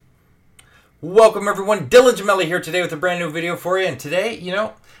Welcome everyone, Dylan Gemelli here today with a brand new video for you. And today,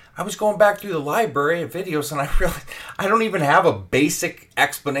 I was going back through the library of videos and I realized I don't even have a basic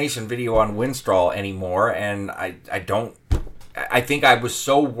explanation video on Winstrol anymore. And I think I was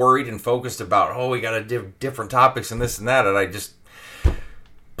so worried and focused about, we got to do different topics and this and that, and I just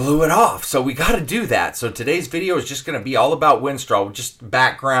blew it off. So we got to do that. So today's video is just going to be all about Winstrol, just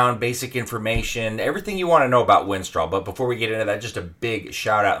background, basic information, everything you want to know about Winstrol. But before we get into that, just a big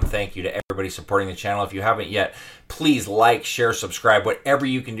shout out and thank you to everybody supporting the channel. If you haven't yet, please like, share, subscribe, whatever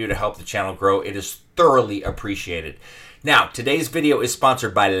you can do to help the channel grow. It is thoroughly appreciated. Now, today's video is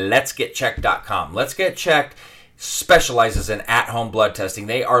sponsored by LetsGetChecked.com. Let's Get Checked specializes in at-home blood testing.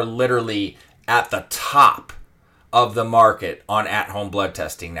 They are literally at the top of the market on at-home blood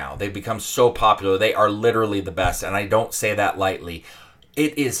testing now. They've become so popular. They are literally the best, and I don't say that lightly.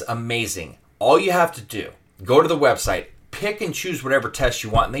 It is amazing. All you have to do, go to the website, pick and choose whatever test you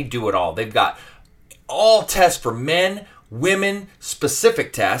want, and they do it all. They've got all tests for men, women,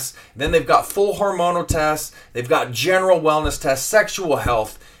 specific tests. Then they've got full hormonal tests. They've got general wellness tests, sexual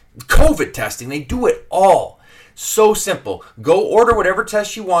health, COVID testing. They do it all. So simple. Go order whatever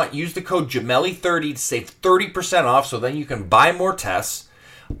test you want. Use the code Gemelli30 to save 30% off so then you can buy more tests.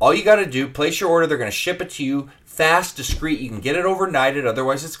 All you got to do, place your order. They're going to ship it to you fast, discreet. You can get it overnighted.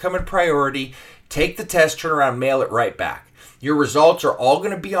 Otherwise, it's coming priority. Take the test, turn around, mail it right back. Your results are all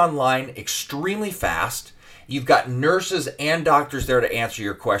going to be online extremely fast. You've got nurses and doctors there to answer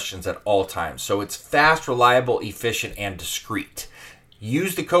your questions at all times. So it's fast, reliable, efficient, and discreet.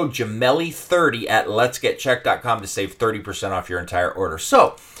 Use the code Gemelli30 at letsgetchecked.com to save 30% off your entire order.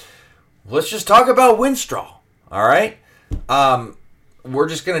 So, let's just talk about Winstrol, all right? We're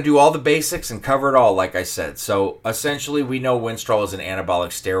just going to do all the basics and cover it all, like I said. So, essentially, we know Winstrol is an anabolic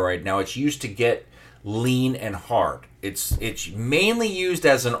steroid. Now, it's used to get lean and hard. It's mainly used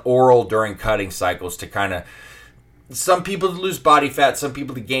as an oral during cutting cycles to kind of, some people to lose body fat, some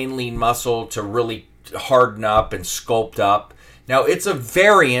people to gain lean muscle, to really harden up and sculpt up. Now, it's a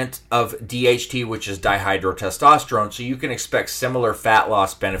variant of DHT, which is dihydrotestosterone, so you can expect similar fat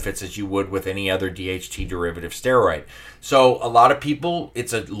loss benefits as you would with any other DHT derivative steroid. So, a lot of people,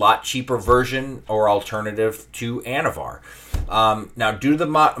 it's a lot cheaper version or alternative to Anavar. Now, due to the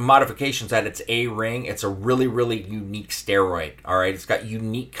modifications that it's A-ring, it's a really, really unique steroid, all right? It's got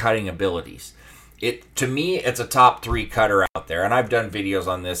unique cutting abilities. To me, it's a top 3 cutter out there, and I've done videos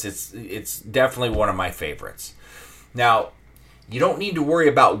on this. It's definitely one of my favorites. Now, you don't need to worry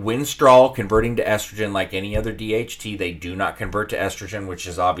about Winstrol converting to estrogen like any other DHT. They do not convert to estrogen, which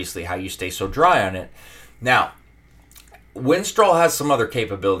is obviously how you stay so dry on it. Now, Winstrol has some other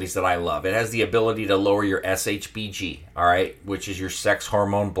capabilities that I love. It has the ability to lower your SHBG, all right, which is your sex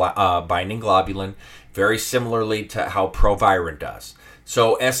hormone binding globulin, very similarly to how Proviron does.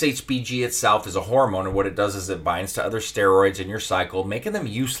 So SHBG itself is a hormone, and what it does is it binds to other steroids in your cycle, making them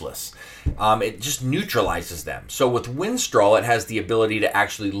useless. It just neutralizes them. So with Winstrol, it has the ability to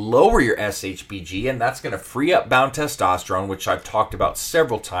actually lower your SHBG, and that's going to free up bound testosterone, which I've talked about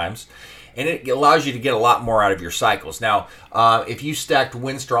several times, and it allows you to get a lot more out of your cycles. Now, if you stacked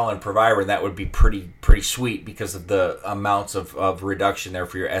Winstrol and Proviron, that would be pretty sweet because of the amounts of reduction there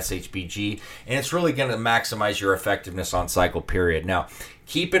for your SHBG, and it's really going to maximize your effectiveness on cycle period. Now,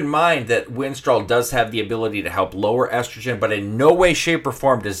 keep in mind that Winstrol does have the ability to help lower estrogen, but in no way, shape, or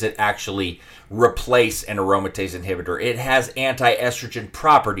form does it actually replace an aromatase inhibitor. It has anti-estrogen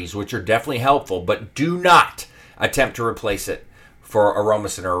properties, which are definitely helpful, but do not attempt to replace it for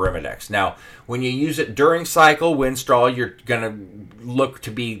Aromasin or Arimidex. Now, when you use it during cycle, Winstrol, you're going to look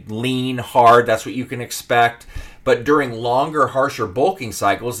to be lean, hard. That's what you can expect. But during longer, harsher bulking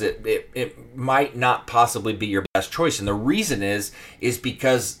cycles, it might not possibly be your best choice. And the reason is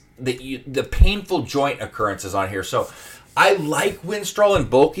because the painful joint occurrences on here. So I like Winstrol in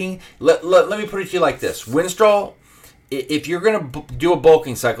bulking. Let me put it to you like this. Winstrol, if you're going to do a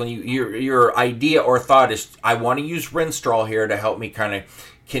bulking cycle, and your idea or thought is, I want to use Winstrol here to help me kind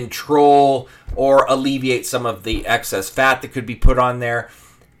of control or alleviate some of the excess fat that could be put on there,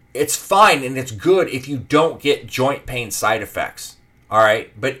 it's fine and it's good if you don't get joint pain side effects, all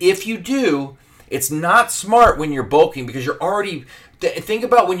right? But if you do, it's not smart when you're bulking because you're already... Think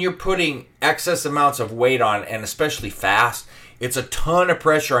about when you're putting excess amounts of weight on, and especially fast, it's a ton of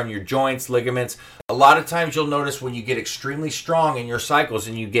pressure on your joints, ligaments. A lot of times you'll notice when you get extremely strong in your cycles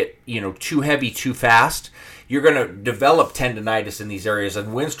and you get, too heavy too fast, you're going to develop tendinitis in these areas, and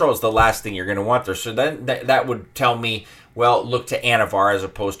Winstrol is the last thing you're going to want there. So then that would tell me, well, look to Anavar as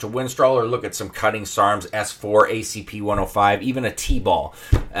opposed to Winstrol, or look at some cutting SARMs, S4, ACP 105, even a T-ball.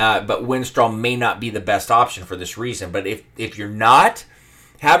 But Winstrol may not be the best option for this reason. But if you're not,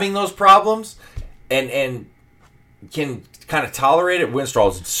 having those problems and can kind of tolerate it,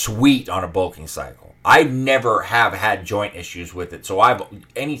 Winstrol is sweet on a bulking cycle. I never have had joint issues with it. So I've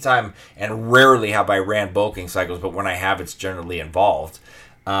anytime, and rarely have I ran bulking cycles, but when I have, it's generally involved.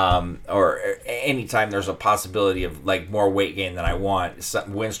 Or anytime there's a possibility of like more weight gain than I want,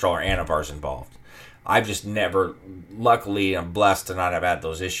 Winstrol or Anavar's involved. I've just never, luckily, I'm blessed to not have had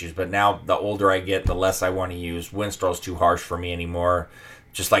those issues. But now, the older I get, the less I want to use. Winstrol's too harsh for me anymore.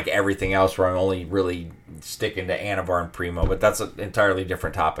 Just like everything else, where I'm only really sticking to Anavar and Primo. But that's an entirely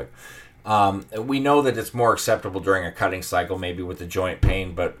different topic. We know that it's more acceptable during a cutting cycle, maybe with the joint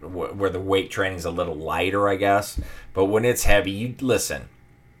pain, but where the weight training is a little lighter, I guess. But when it's heavy,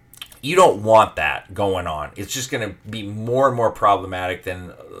 you don't want that going on. It's just going to be more and more problematic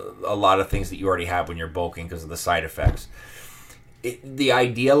than a lot of things that you already have when you're bulking because of the side effects. The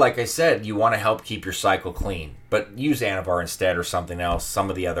idea, like I said, you want to help keep your cycle clean, but use Anavar instead or something else, some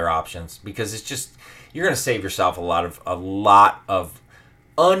of the other options, because it's just, you're going to save yourself a lot of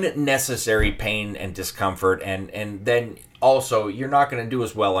unnecessary pain and discomfort, and then also you're not going to do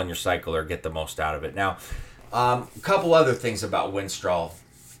as well on your cycle or get the most out of it. Now, a couple other things about Winstrol.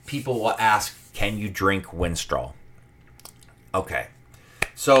 People will ask, can you drink Winstrol? Okay.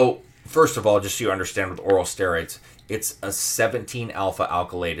 So, first of all, just so you understand with oral steroids, it's a 17-alpha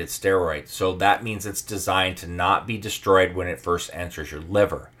alkylated steroid. So that means it's designed to not be destroyed when it first enters your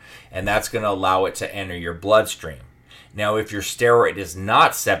liver. And that's going to allow it to enter your bloodstream. Now, if your steroid is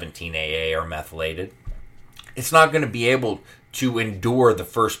not 17-AA or methylated, it's not going to be able to endure the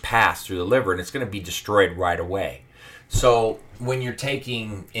first pass through the liver, and it's going to be destroyed right away. So when you're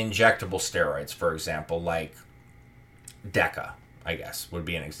taking injectable steroids, for example, like Deca, I guess, would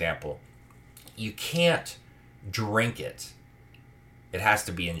be an example, you can't drink it. It has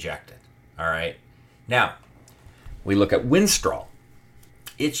to be injected, all right? Now, we look at Winstrol.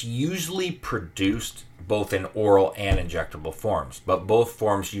 It's usually produced both in oral and injectable forms, but both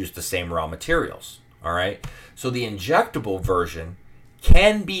forms use the same raw materials, all right? So the injectable version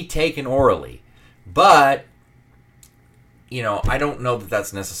can be taken orally, but I don't know that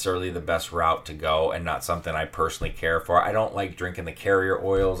that's necessarily the best route to go, and not something I personally care for. I don't like drinking the carrier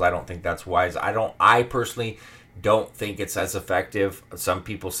oils. I don't think that's wise. I personally don't think it's as effective. Some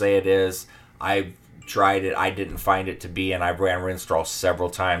people say it is. I've tried it. I didn't find it to be, and I've ran Winstrol several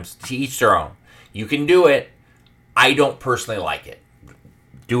times. To each their own. You can do it. I don't personally like it.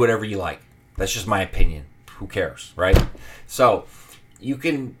 Do whatever you like. That's just my opinion. Who cares, right? So, you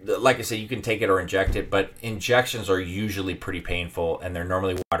can, like I said, you can take it or inject it, but injections are usually pretty painful, and they're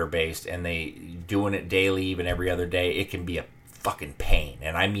normally water-based, and doing it daily, even every other day, it can be a fucking pain,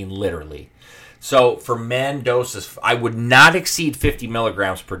 and I mean literally. So for men, doses, I would not exceed 50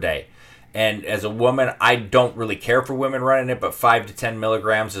 milligrams per day. And as a woman, I don't really care for women running it, but 5 to 10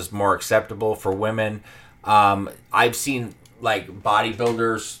 milligrams is more acceptable for women. I've seen like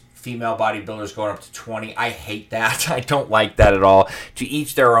bodybuilders, female bodybuilders going up to 20. I hate that. I don't like that at all. To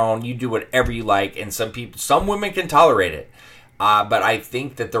each their own. You do whatever you like. And some women can tolerate it. But I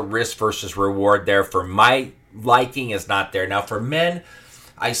think that the risk versus reward there for my liking is not there. Now for men,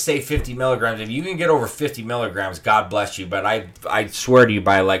 I say 50 milligrams. If you can get over 50 milligrams, God bless you. But I swear to you,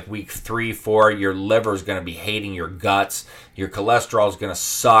 by like week 3, 4, your liver is going to be hating your guts. Your cholesterol is going to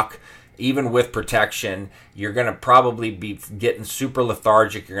suck. Even with protection, you're going to probably be getting super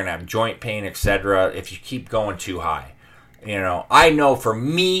lethargic. You're going to have joint pain, etc. if you keep going too high. I know for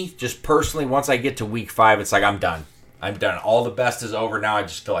me, just personally, once I get to week 5, it's like I'm done. I'm done. All the best is over. Now I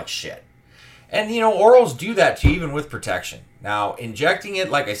just feel like shit. And, orals do that to you even with protection. Now, injecting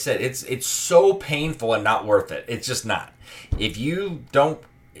it, like I said, it's so painful and not worth it. It's just not. If you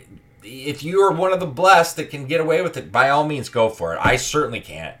are one of the blessed that can get away with it, by all means, go for it. I certainly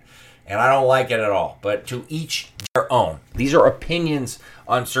can't. And I don't like it at all. But to each their own. These are opinions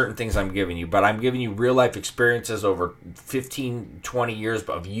on certain things I'm giving you. But I'm giving you real life experiences over 15, 20 years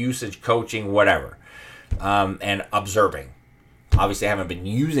of usage, coaching, whatever. And observing. Obviously, I haven't been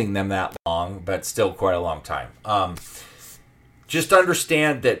using them that long, but still quite a long time. Just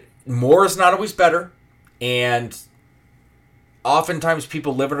understand that more is not always better. And oftentimes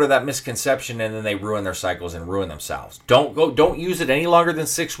people live under that misconception, and then they ruin their cycles and ruin themselves. Don't use it any longer than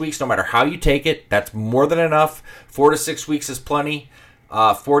 6 weeks, no matter how you take it. That's more than enough. 4 to 6 weeks is plenty.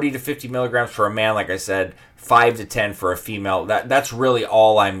 40 to 50 milligrams for a man, like I said. 5 to 10 for a female. That's really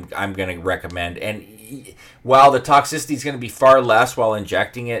all I'm going to recommend. And while the toxicity is going to be far less while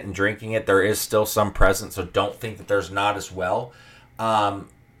injecting it and drinking it, there is still some present. So don't think that there's not as well.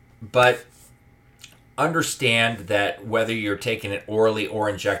 But understand that whether you're taking it orally or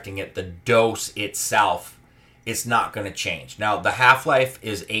injecting it, the dose itself it's not going to change. Now, the half-life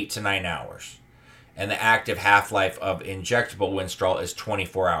is 8 to 9 hours. And the active half-life of injectable Winstrol is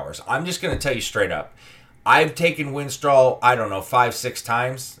 24 hours. I'm just going to tell you straight up. I've taken Winstrol, 5-6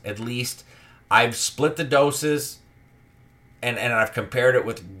 times at least. I've split the doses, and I've compared it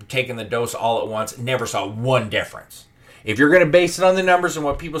with taking the dose all at once. Never saw one difference. If you're going to base it on the numbers and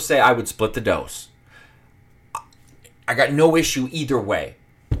what people say, I would split the dose. I got no issue either way.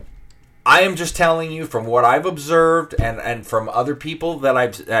 I am just telling you from what I've observed and from other people that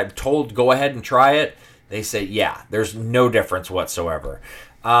I've told go ahead and try it. They say, yeah, there's no difference whatsoever.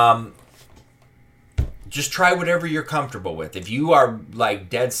 Just try whatever you're comfortable with. If you are like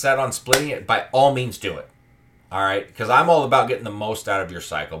dead set on splitting it, by all means do it. All right? Because I'm all about getting the most out of your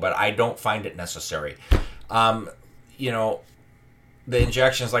cycle, but I don't find it necessary. The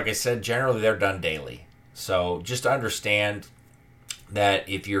injections, like I said, generally they're done daily. So just understand that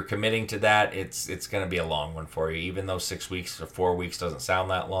if you're committing to that, it's going to be a long one for you. Even though 6 weeks or 4 weeks doesn't sound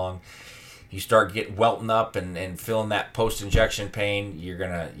that long, you start getting welting up and feeling that post-injection pain, you're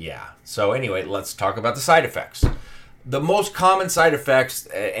going to, yeah. So anyway, let's talk about the side effects. The most common side effects,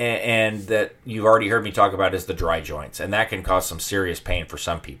 and that you've already heard me talk about, is the dry joints. And that can cause some serious pain for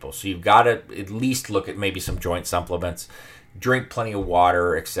some people. So you've got to at least look at maybe some joint supplements, drink plenty of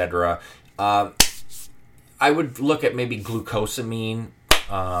water, etc. I would look at maybe glucosamine,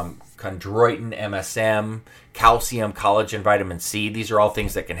 chondroitin, MSM, calcium, collagen, vitamin C. These are all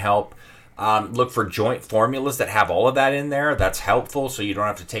things that can help. Look for joint formulas that have all of that in there. That's helpful, so you don't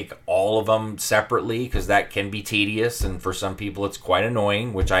have to take all of them separately, because that can be tedious, and for some people it's quite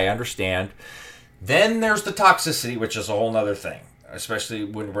annoying, which I understand. Then there's the toxicity, which is a whole other thing, especially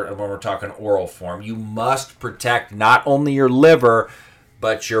when we're talking oral form. You must protect not only your liver,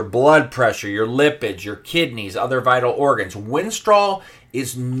 but your blood pressure, your lipids, your kidneys, other vital organs. Winstrol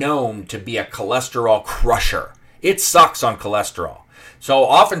is known to be a cholesterol crusher. It sucks on cholesterol. So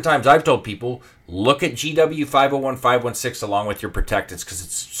oftentimes I've told people, look at GW 501, 516 along with your protectants,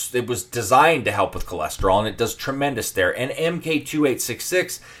 because it was designed to help with cholesterol, and it does tremendous there. And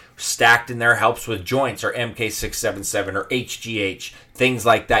MK2866 stacked in there helps with joints, or MK677 or HGH, things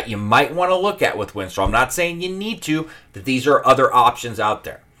like that you might want to look at with Winstrol. I'm not saying you need to, but these are other options out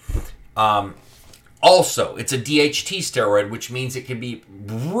there. Also, it's a DHT steroid, which means it can be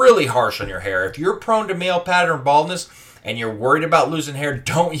really harsh on your hair. If you're prone to male pattern baldness and you're worried about losing hair,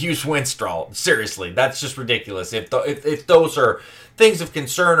 don't use Winstrol. Seriously, that's just ridiculous. If those are things of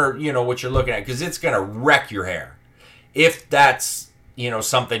concern, or what you're looking at, because it's going to wreck your hair. If that's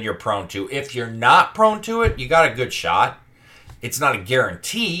something you're prone to. If you're not prone to it, you got a good shot. It's not a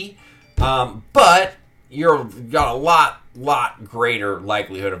guarantee, but you've got a lot greater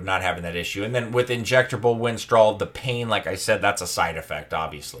likelihood of not having that issue. And then with injectable Winstrol, the pain, like I said, that's a side effect,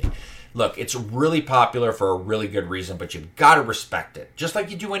 obviously. Look, it's really popular for a really good reason, but you've got to respect it. Just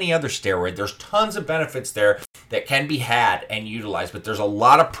like you do any other steroid, there's tons of benefits there that can be had and utilized, but there's a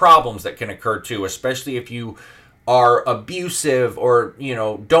lot of problems that can occur too, especially if you are abusive or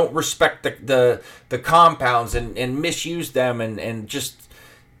don't respect the compounds and misuse them and just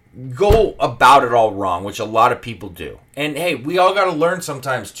go about it all wrong, which a lot of people do. And hey, we all got to learn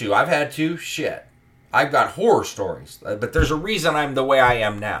sometimes too. I've had to. I've got horror stories, but there's a reason I'm the way I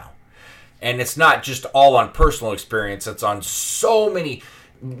am now. And it's not just all on personal experience. It's on so many,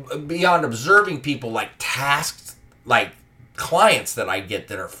 beyond observing people, like tasks, like clients that I get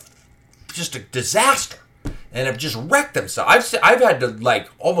that are just a disaster and have just wrecked themselves. I've had to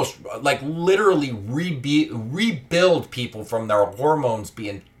almost literally rebuild people from their hormones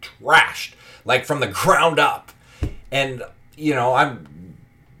being trashed, from the ground up. And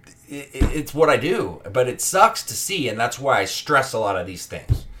it's what I do, but it sucks to see, and that's why I stress a lot of these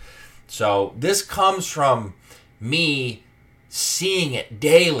things. So this comes from me seeing it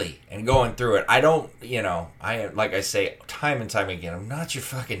daily and going through it. I don't, like I say time and time again, I'm not your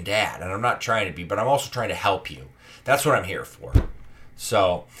fucking dad, and I'm not trying to be, but I'm also trying to help you. That's what I'm here for.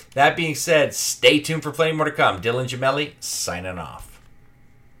 So, that being said, stay tuned for plenty more to come. Dylan Gemelli, signing off.